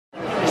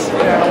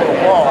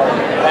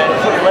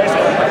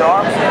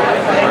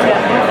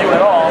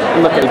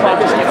doesn't look any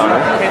bigger than Connor.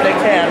 They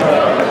can.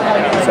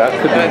 So that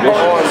could be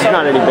vicious. He's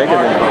not any bigger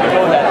than Connor.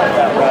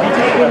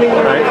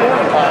 Right?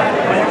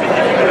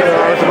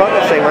 I was about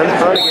to say, when's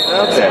Connor getting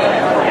out there?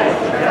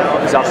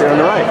 He's out there on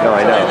the right. No,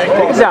 I know.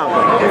 Take it down.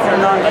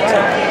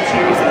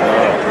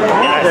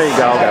 There you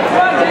go.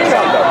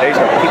 There you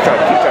go. Keep trying.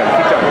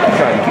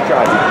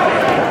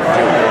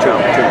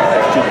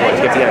 Two points.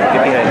 Get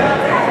behind.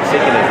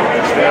 Sinking it.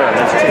 Straight on.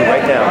 That's two.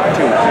 Right down.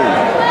 Two.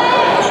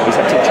 He's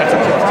up to chest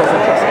on chest.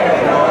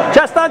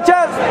 Chest on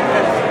chest.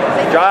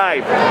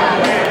 Drive.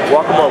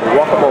 Walk him over.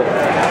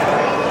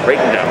 Break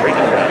him down.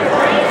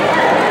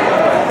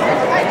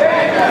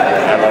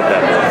 I love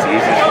that move. It's the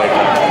easiest way to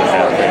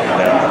break him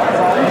down.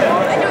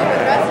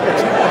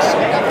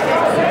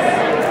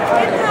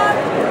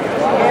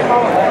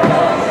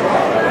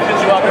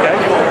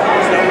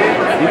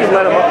 You can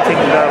let him up and take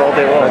him down all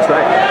day long. That's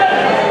right.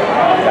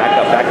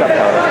 Back up,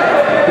 Connor.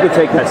 You could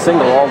take that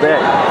single all day.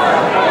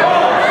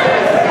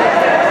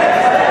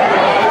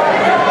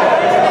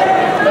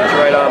 Put your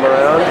right arm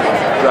around.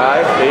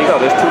 Drive. There you go.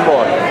 There's two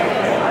more. Are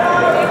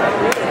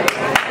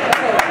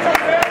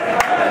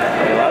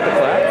you allowed to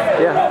clap?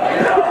 Yeah.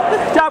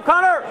 Good job,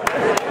 Connor!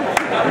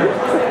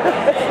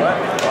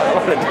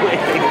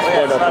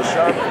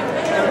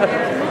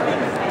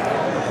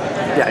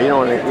 Yeah, you don't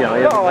want to, he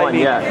hasn't won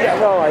yet. Yeah,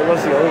 well, I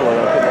was the only one.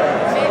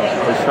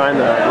 He's trying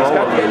to roll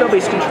him.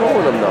 Nobody's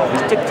controlling him, though.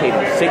 He's dictating.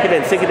 Sink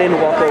it in,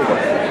 walk over.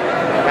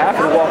 Half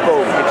and walk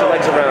over. Get your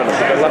legs around him.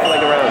 Get your left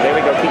leg around him. There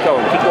we go. Keep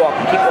going. Keep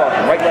walking.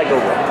 Right leg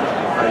over.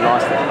 I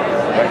lost it.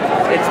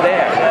 It's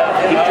there.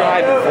 Keep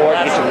driving for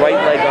it. Get your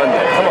right leg under.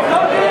 Come on.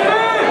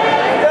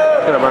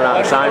 It's going to run out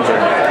of time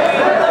here.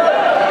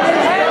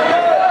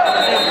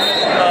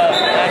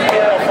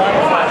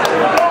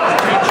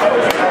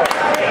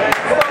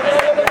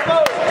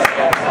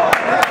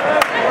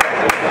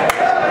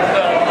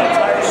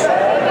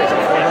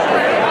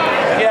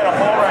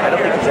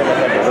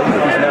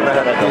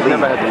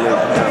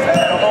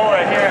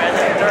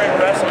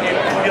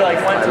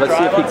 Let's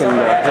see if he can,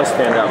 he'll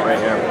stand out right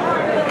here.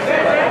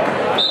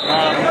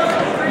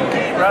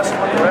 Rest of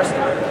the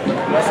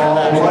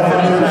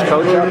Is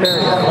Coach out there?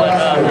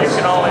 you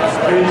can always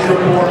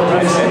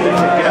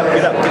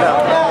Get up.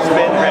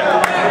 Spin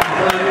round.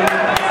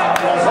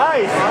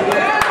 Nice.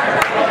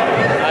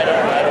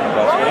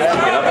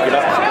 Get up.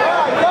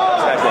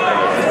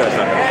 This guy's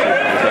not going to shoot.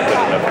 He's not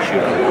good enough to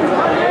shoot.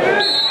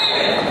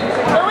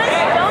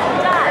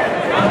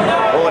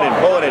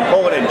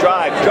 Pull it in.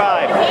 Drive.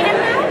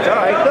 All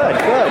right, good.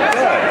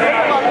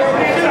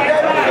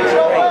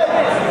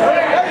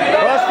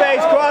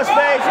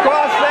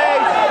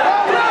 Crossface.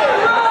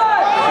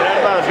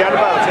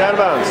 Get out of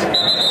bounds.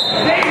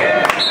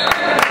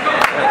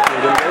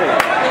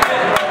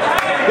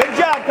 Good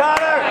job,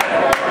 Connor.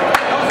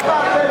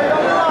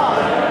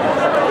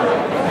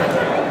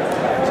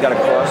 He's got a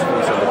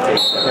crossface on the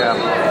tape. Yeah.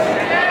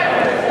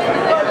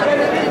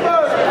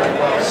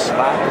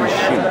 Slap and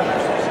shoot.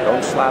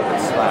 Don't slap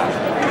and slap.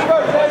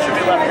 should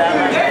be left that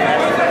way.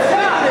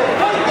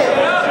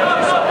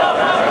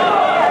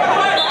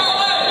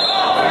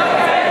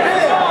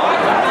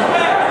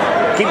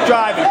 Keep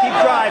driving.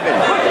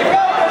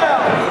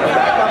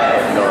 Back up.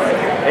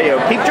 There you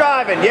go. Keep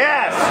driving.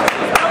 Yes.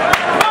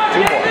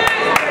 Two more.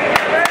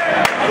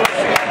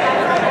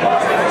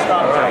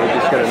 Alright, we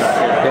just got to knock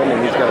him pin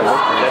and he's got to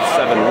look.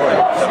 That's 7-1.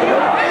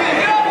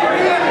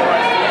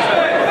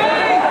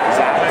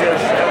 He's active.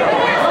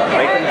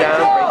 Break him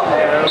down.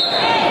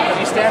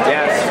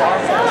 Yes.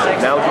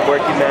 Now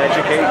work your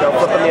magic. Here you go.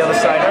 Flip on the other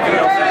side.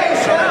 Everything else.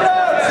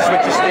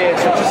 Switch your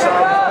stance. Switch your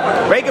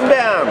side. Break him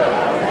down.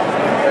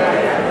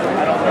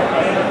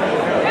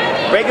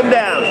 Break him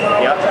down.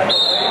 Yep. You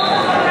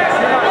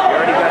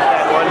already got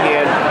that one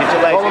hand. Get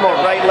your legs. Get the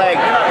right leg.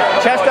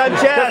 Chest on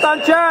chest.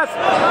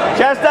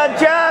 Chest on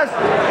chest.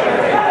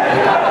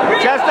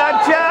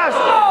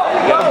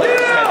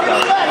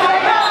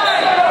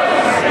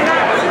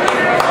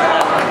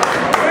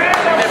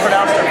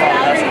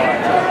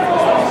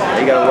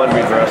 You got a one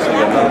reverse. You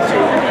got another two.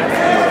 It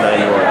was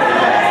 9-1.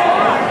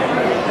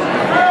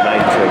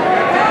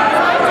 9-2.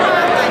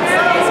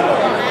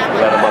 We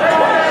got him up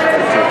twice.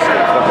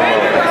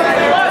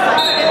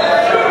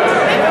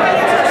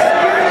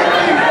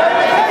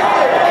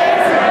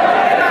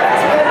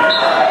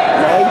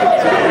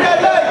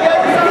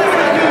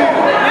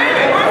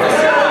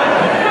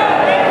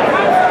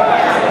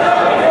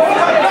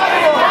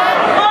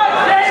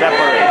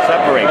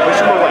 Separate. Push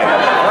him away.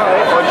 All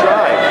right, or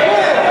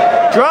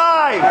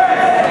drive.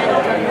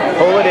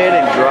 Pull it in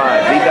and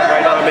drive. Leave that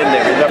right arm in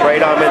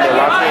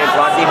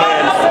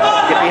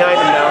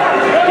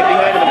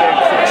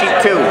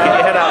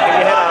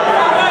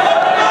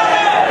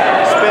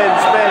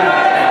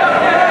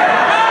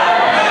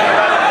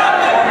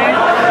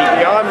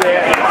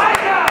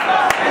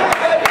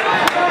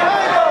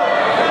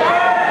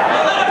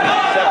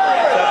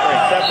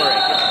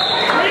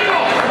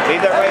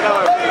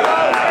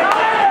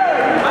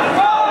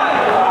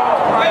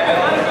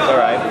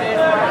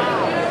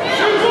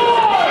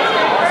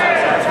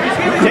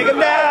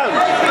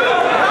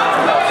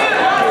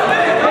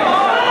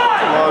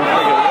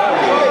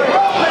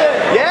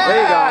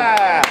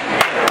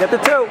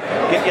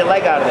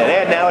leg out of there.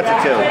 There, now it's a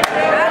 2.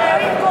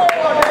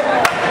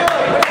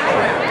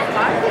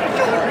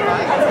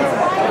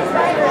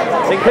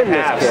 Sink the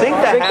half. Sink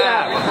the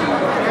half.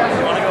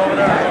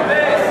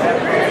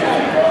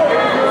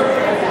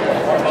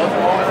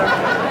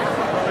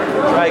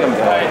 Drag him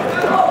down.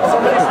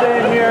 Somebody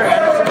stay in here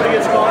and somebody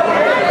gets called.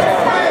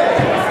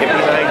 Get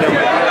behind him.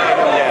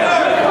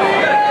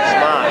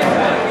 Smart.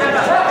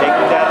 Take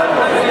him down.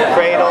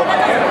 Cradle.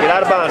 Get out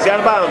of bounds. Get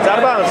out of bounds. Out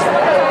of bounds.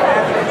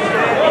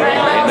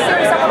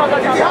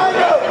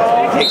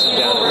 He takes him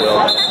down at will.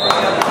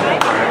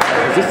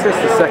 Is this just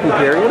the second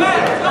period?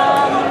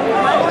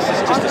 This is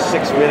just a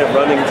 6-minute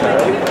running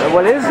time.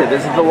 What is it?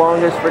 This is the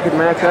longest freaking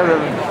match ever.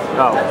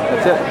 Oh,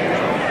 that's it.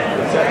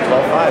 It's at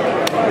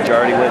 12-5.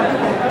 Majority win.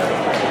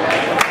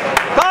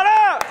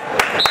 Connor!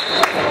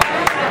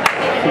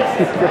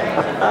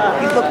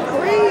 He looked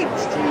great,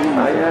 Steve.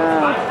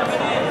 Yeah.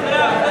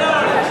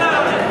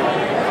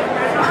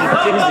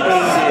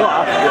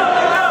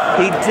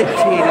 He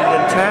dictated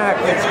an attack.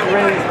 It's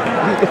great.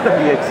 He's gonna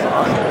be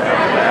exhausted.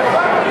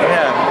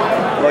 Yeah.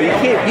 Well, you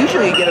can't.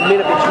 Usually you get a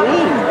minute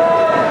between.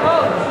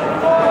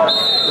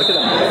 Look at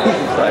him.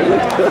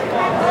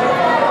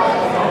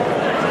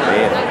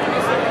 Man.